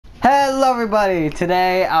Hello everybody,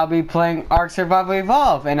 today I'll be playing Ark Survival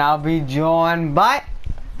Evolve and I'll be joined by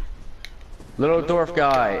Little Dwarf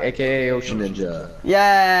Guy, aka Ocean Ninja.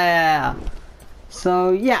 Yeah.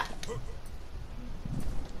 So yeah,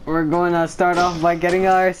 we're going to start off by getting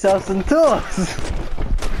ourselves some tools.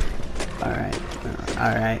 Alright.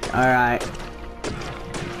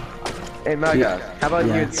 Hey Mega, how about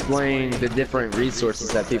you explain the different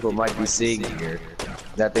resources that people might be seeing here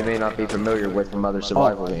that they may not be familiar with from other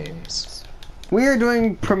survival games? We are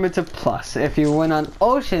doing Primitive Plus. If you went on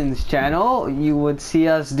Ocean's channel, you would see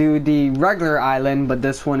us do the regular island, but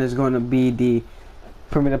this one is going to be the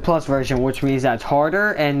Primitive Plus version, which means that's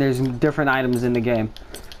harder and there's different items in the game.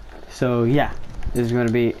 So yeah, this is going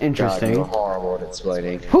to be interesting. God, you're horrible at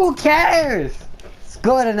explaining. Who cares? It's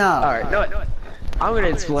good enough. Alright, no, I'm going to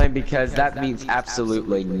explain because that means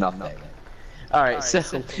absolutely nothing. Alright, so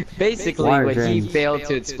basically what he failed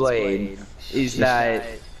to explain is that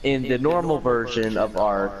in the normal version of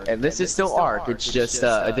Ark, and this is still Ark, it's just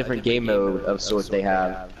a different game mode of sorts they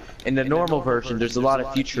have. In the normal version, there's a lot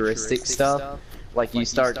of futuristic stuff. Like you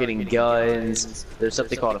start getting guns, there's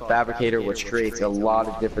something called a fabricator which creates a lot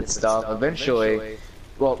of different stuff. Eventually,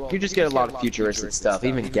 well, you just get a lot of futuristic stuff,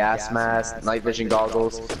 even gas masks, night vision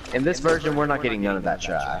goggles. In this version, we're not getting none of that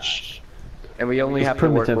trash. And we only have to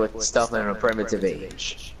work with stuff in a primitive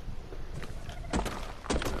age.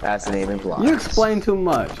 That's the name implies. You explain too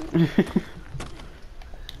much.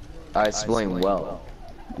 I explain well.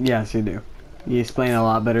 Yes, you do. You explain a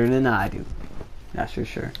lot better than I do. That's for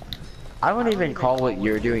sure. I wouldn't even call what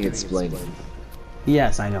you're doing explaining.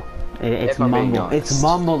 Yes, I know. It's mumbling. It's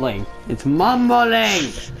mumbling. It's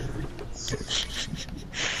mumbling.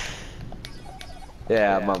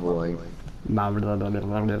 Yeah, mumbling.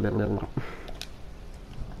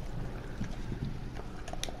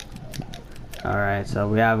 Alright, so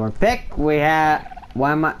we have our pick. We have.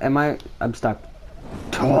 Why I'm stuck.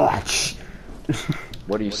 Torch.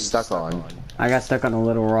 What are you stuck on? I got stuck on a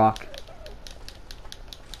little rock.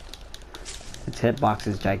 Its hitbox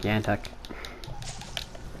is gigantic.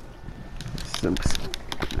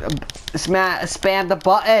 Spam the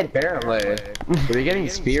button. Apparently, the getting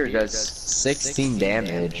spear does 16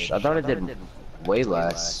 damage. I thought it did way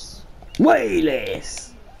less. Way less.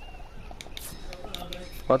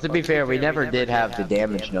 Well, to be fair, we never did have the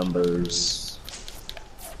damage numbers.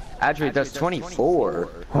 Actually, it does 24.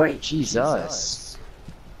 Wait, Jesus.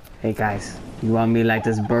 Hey guys, you want me like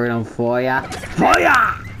this bird on fire?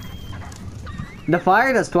 Fire! The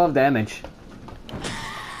fire does 12 damage.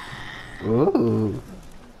 Ooh.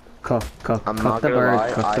 Cuff I'm the not gonna bird.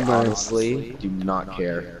 lie, Cuff the I bird. honestly do not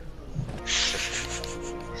care.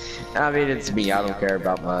 I mean, it's me, I don't care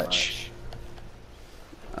about much.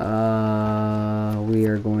 We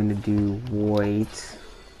are going to do white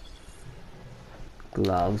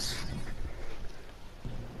gloves.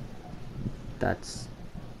 That's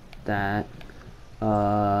that.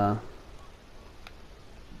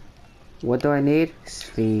 What do I need?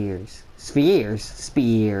 Spheres.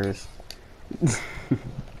 Spears.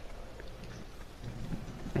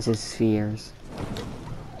 I said spheres.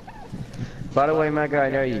 By the way, Mega, I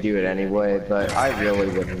know you do it anyway, but I really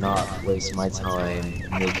would not waste my time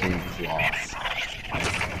making cloth.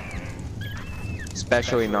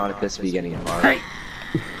 Especially not at this beginning of Ark.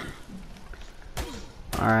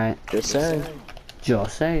 Alright. Just saying.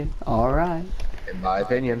 Just saying. Alright. In my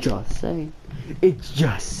opinion. Just saying. It's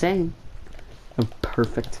just saying. Oh,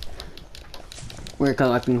 perfect. We're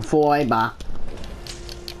collecting fiber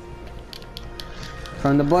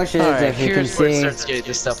from the bushes, if you can see,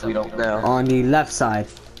 the stuff we don't know. on the left side.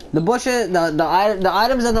 The bushes, the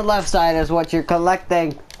items on the left side is what you're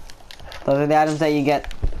collecting. Those are the items that you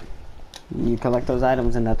get. You collect those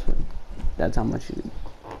items, and that's how much you.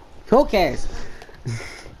 Who cares?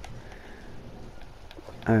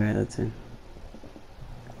 All right, that's it.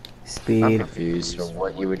 Speed. I'm confused for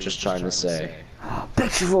what you were just trying to say.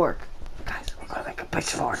 Pitchfork, guys. We're gonna make a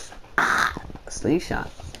pitchfork. Ah, slingshot.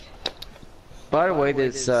 By the way,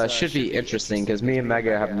 this should be interesting because me and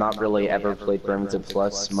Mega have not really ever played Primitive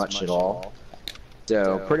Plus much at all.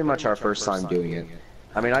 So, pretty much our first time doing it.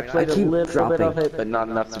 I mean, I played a little bit of it, but not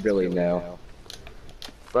enough to really know.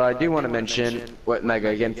 But I do want to mention, what Mega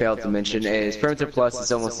again failed to mention, is Primitive Plus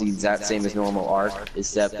is almost the exact same as normal Ark,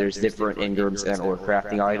 except there's different engrams and or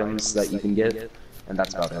crafting items that you can get, and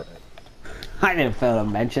that's about it. I didn't fail to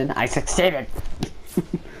mention. I succeeded.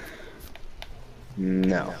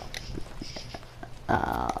 No.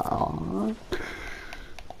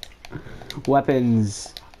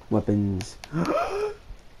 Weapons.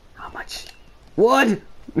 How much? Wood.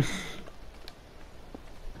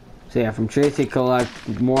 So yeah, from trees you collect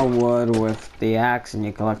more wood with the axe, and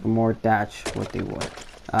you collect more thatch with the wood.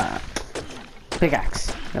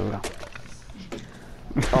 Pickaxe. There we go.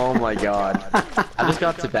 Oh my god. I just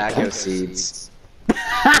got tobacco seeds.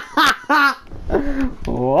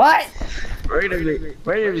 What? We're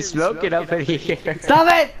gonna be smoking up in here. Stop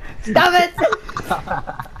it! Stop it!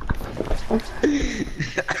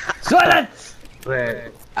 Silence!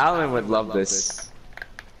 Wait, Alan would love this.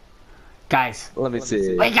 Guys, Let me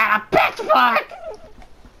see. we got a pitchfork!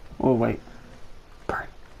 Oh wait. Burn.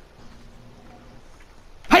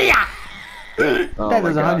 Hiya! Oh That my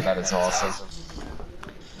is god, 100. that is awesome.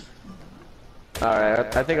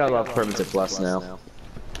 Alright, I think I love Primitive Plus now.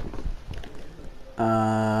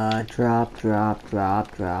 Drop.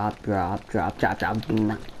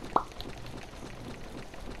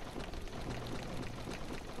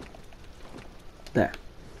 There.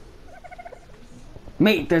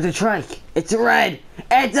 Mate, there's a trike. It's red.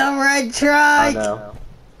 It's a red trike. know.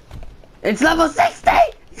 It's level 60.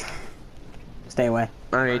 Stay away.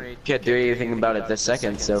 I mean, can't do anything about it this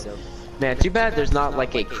second, so... Man, too bad there's not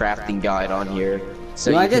like a crafting guide on here.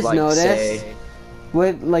 So I you could just like noticed say...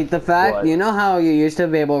 with like the fact, What? you know how you used to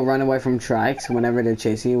be able to run away from trikes whenever they're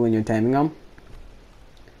chasing you when you're taming them?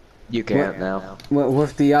 You can't now.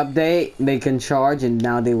 With the update, they can charge, and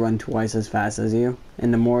now they run twice as fast as you.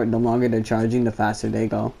 And the longer they're charging, the faster they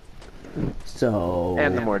go. So.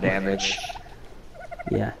 And the more damage.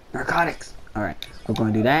 Yeah. Narcotics. All right, we're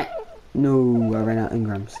going to do that. No, I ran out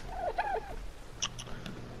engrams.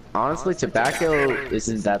 Honestly, tobacco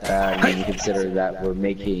isn't that bad when you consider that we're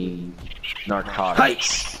making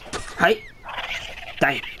narcotics. Hey.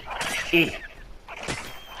 Dang.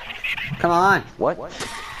 Come on. What?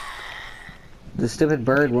 The stupid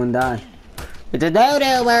bird won't die. It's a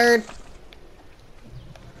dodo bird.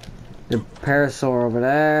 The parasaur over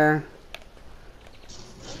there.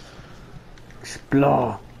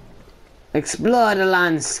 Explore. Explore the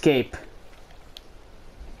landscape.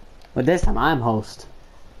 But this time I'm host.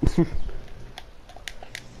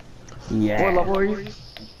 Yeah. What level are you?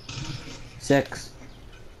 6.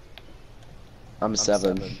 I'm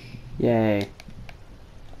 7. Yay.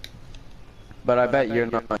 But I bet you're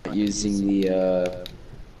not using the,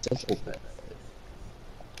 simple bit.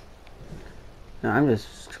 No, I'm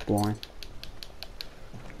just exploring.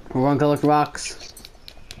 We're going to collect rocks.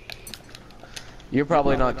 You're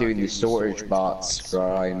probably not doing the storage bots,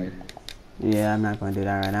 Brian. Yeah, I'm not going to do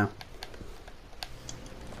that right now.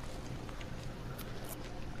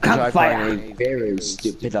 Which I Campfire. find a very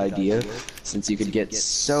stupid idea, since you could get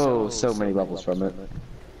so many levels from it.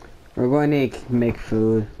 We're going to make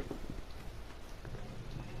food.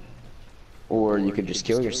 Or you could just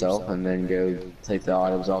kill yourself and then go take the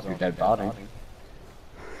items off your dead body.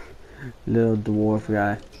 Little dwarf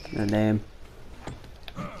guy. The name.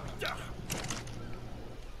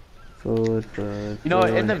 Food. You know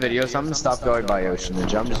what, in the videos, I'm gonna stop going by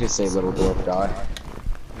Oceanage. I'm just gonna say little dwarf guy.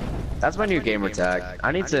 That's my new gamer tag.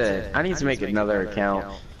 I need to make another account.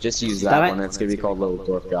 Just use that one. It's gonna be called little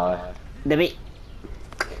dwarf guy. Debbie.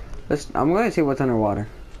 I'm going to see what's underwater.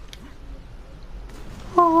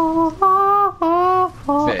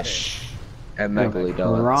 Fish. And megalodons.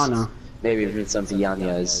 Piranha. Maybe even some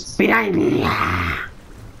piranhas. Piranha.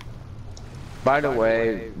 By the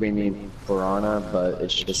way, we mean piranha, but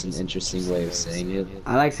it's just an interesting way of saying it.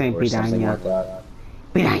 I like saying Or something piranha. like that.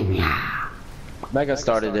 Piranha. Mega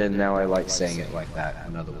started it, and now I like saying it like that,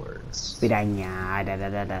 in other words. Piranha. Da da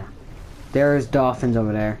da da. There's dolphins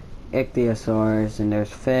over there. Ichthyosaurs, and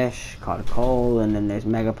there's fish called a coal, and then there's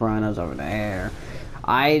mega piranhas over there.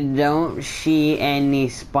 I don't see any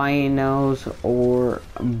spinos or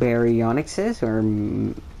baryonyxes or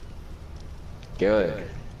Good.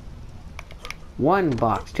 1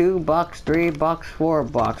 box, 2 box, 3 box, 4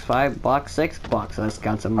 box, 5 box, 6 box. Let's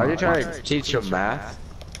count some more. Are you trying to teach them math?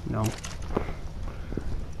 No.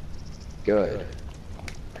 Good.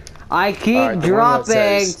 I keep Alright,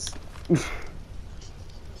 dropping.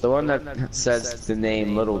 The one that says the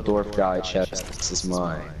name Little Dwarf Guy chest is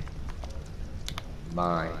mine.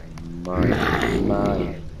 Mine.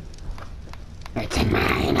 Mine. It's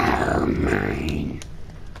mine, oh mine.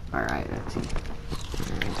 Alright, let's see.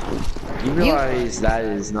 You realize that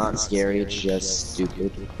is not scary, it's just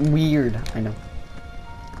stupid. Weird, I know.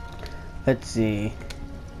 Let's see.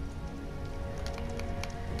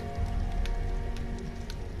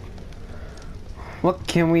 What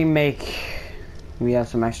can we make? We have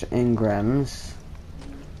some extra engrams.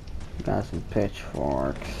 Got some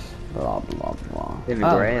pitchforks. Blah blah blah. In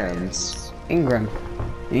grams. Engram.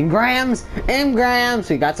 Engrams! Engrams!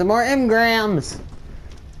 We got some more engrams!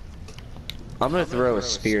 I'm gonna throw a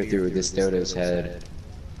spear through this dodo's head.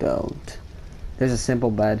 build. There's a simple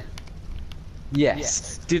bed.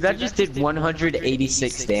 Yes. Dude, that just did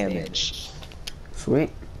 186 damage. Sweet.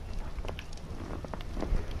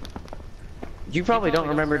 You probably don't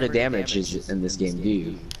remember the damages in this game, do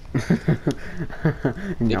you?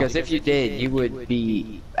 No. Because if you did, you would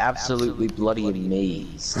be absolutely bloody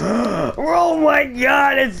amazed. Oh my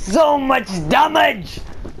god, it's so much damage!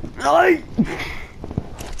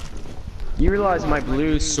 You realize my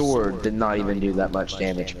blue sword did not even do that much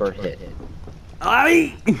damage per hit.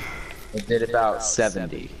 It did about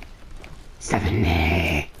 70.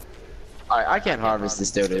 70. Alright, I can't harvest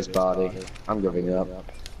this Dodo's body. I'm giving up.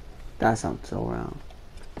 That sounds so wrong.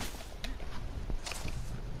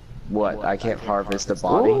 What? I can't harvest the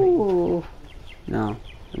body? Ooh. No.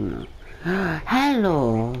 No.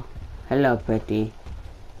 Hello. Hello, pretty.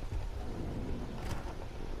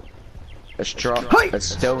 A stone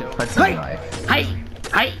hunting Hey! knife. Hey!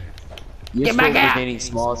 Hey! Useful back for here! gaining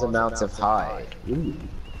small amounts of hide. Ooh.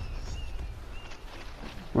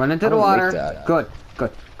 Run into I the don't like water. that. Good.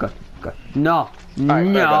 Good. Good. Good. No. Alright,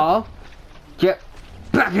 No. Get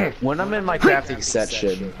back here. When I'm in my crafting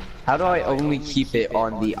section, how do I only keep it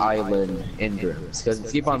on the island engrams? Because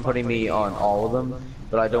it's keep on putting me on all of them,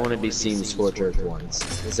 but I don't want to be seeing Scorch Earth ones.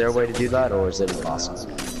 Is there a way to do that, or is it impossible?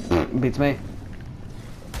 Beats me.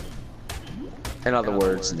 In other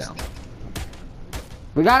words, no.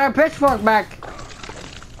 We got our pitchfork back.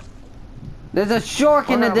 There's a shark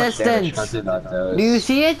in the distance. Do you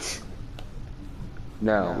see it?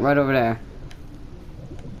 No. Right over there.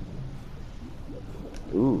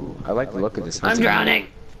 Ooh, I like the look of this I'm hunting. drowning.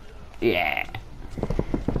 Yeah.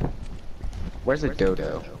 Where's the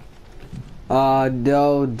dodo?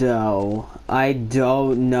 Dodo. I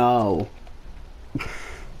don't know.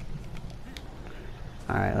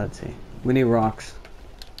 Alright, let's see. We need rocks.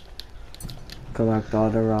 Collect all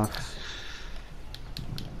the rocks.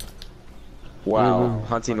 Wow,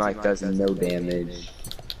 hunting knife does no damage.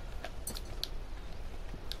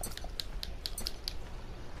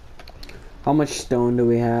 How much stone do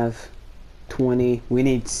we have? 20. We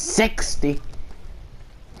need 60.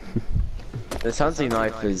 This hunting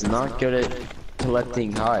knife is not good at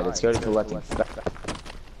collecting hide, it's good at collecting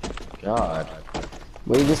God.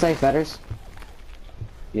 What did you just say, feathers?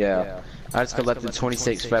 Yeah. I just collected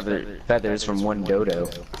 26 feathers from one dodo.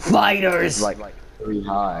 Fighters! Like 3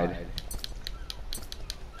 hide.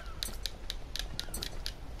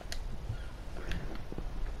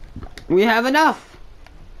 We have enough!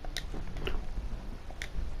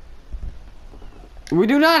 We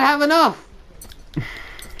do not have enough!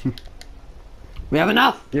 We have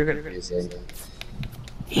enough! You're gonna be saying.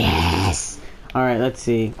 Yes! Alright, let's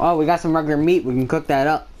see. Oh, we got some regular meat. We can cook that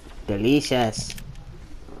up. Delicious.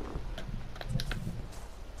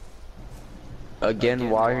 Again,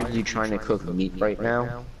 why are you trying to cook meat right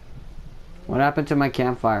now? What happened to my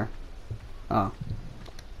campfire? Oh.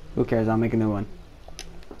 Who cares? I'll make a new one.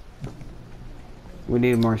 We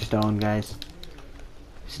need more stone, guys.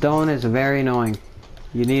 Stone is very annoying.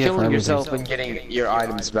 You need it for Killing everything. yourself and getting your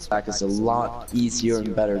items back is a lot easier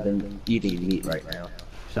and better than eating meat right now.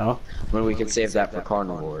 So? When we can save that for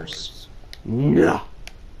carnivores. No!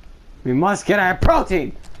 We must get our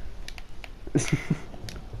protein!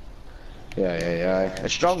 Yeah. A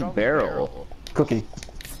strong barrel. Cooking.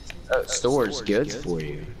 Stores goods for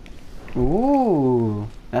you. Ooh.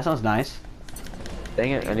 That sounds nice.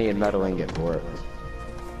 Dang it, I need a metal ingot for it.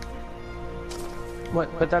 What?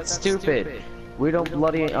 But that's stupid. We don't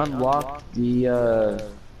bloody unlock the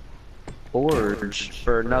forge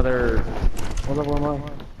for another. What level am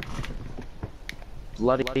I?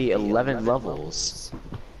 Bloody 11 levels.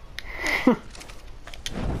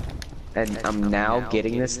 And I'm now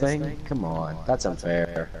getting this thing? Come on, that's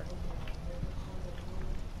unfair.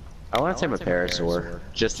 I want to tame a parasaur,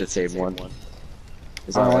 just to save one.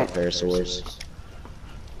 Because I like parasaurs.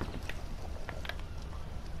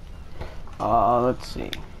 Let's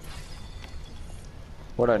see.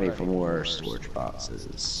 What do I need for more storage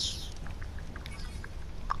boxes?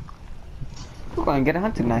 We're going to get a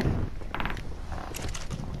hunting knife.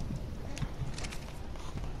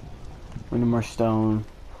 We need more stone.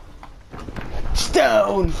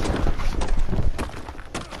 Stone!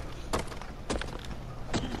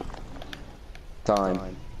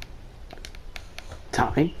 Time.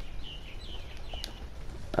 Time?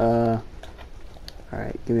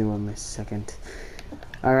 Alright, give me 1 more second.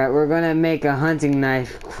 Alright, we're gonna make a hunting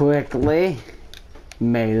knife quickly.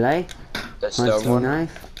 Melee. The stone Hunting one?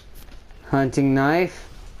 knife. Hunting knife.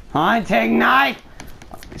 Hunting knife!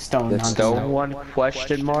 Stone The hunting stone knife. one?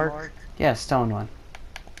 Question mark? Yeah, stone one.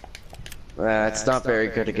 It's not very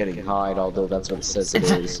good at getting hide, although that's what it says it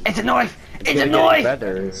is. It's a knife! It's a good at knife! getting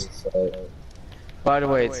feathers, but... By the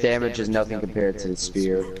way, its damage is nothing compared to the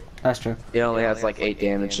spear. That's true. It only has like 8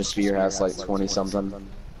 damage, the spear has like 20 something.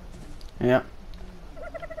 Yep.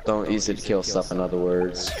 Don't use it to kill stuff, in other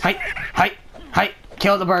words. Hi! Hi! Hi!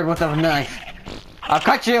 Kill the bird with a knife. I'll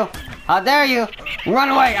cut you! How dare you! Run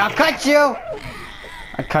away! I'll cut you!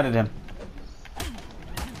 I cutted him.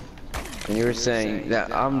 And you were saying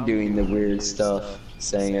that I'm doing the weird stuff,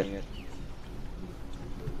 saying it.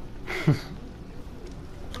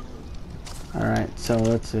 Alright, so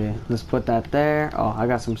let's see. Let's put that there. Oh, I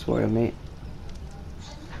got some spoiled meat.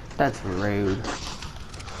 That's rude.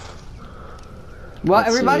 Well, Let's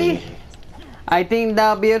everybody, see. I think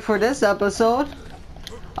that'll be it for this episode.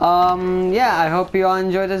 Yeah, I hope you all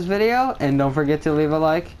enjoyed this video, and don't forget to leave a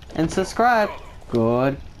like and subscribe.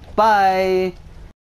 Goodbye.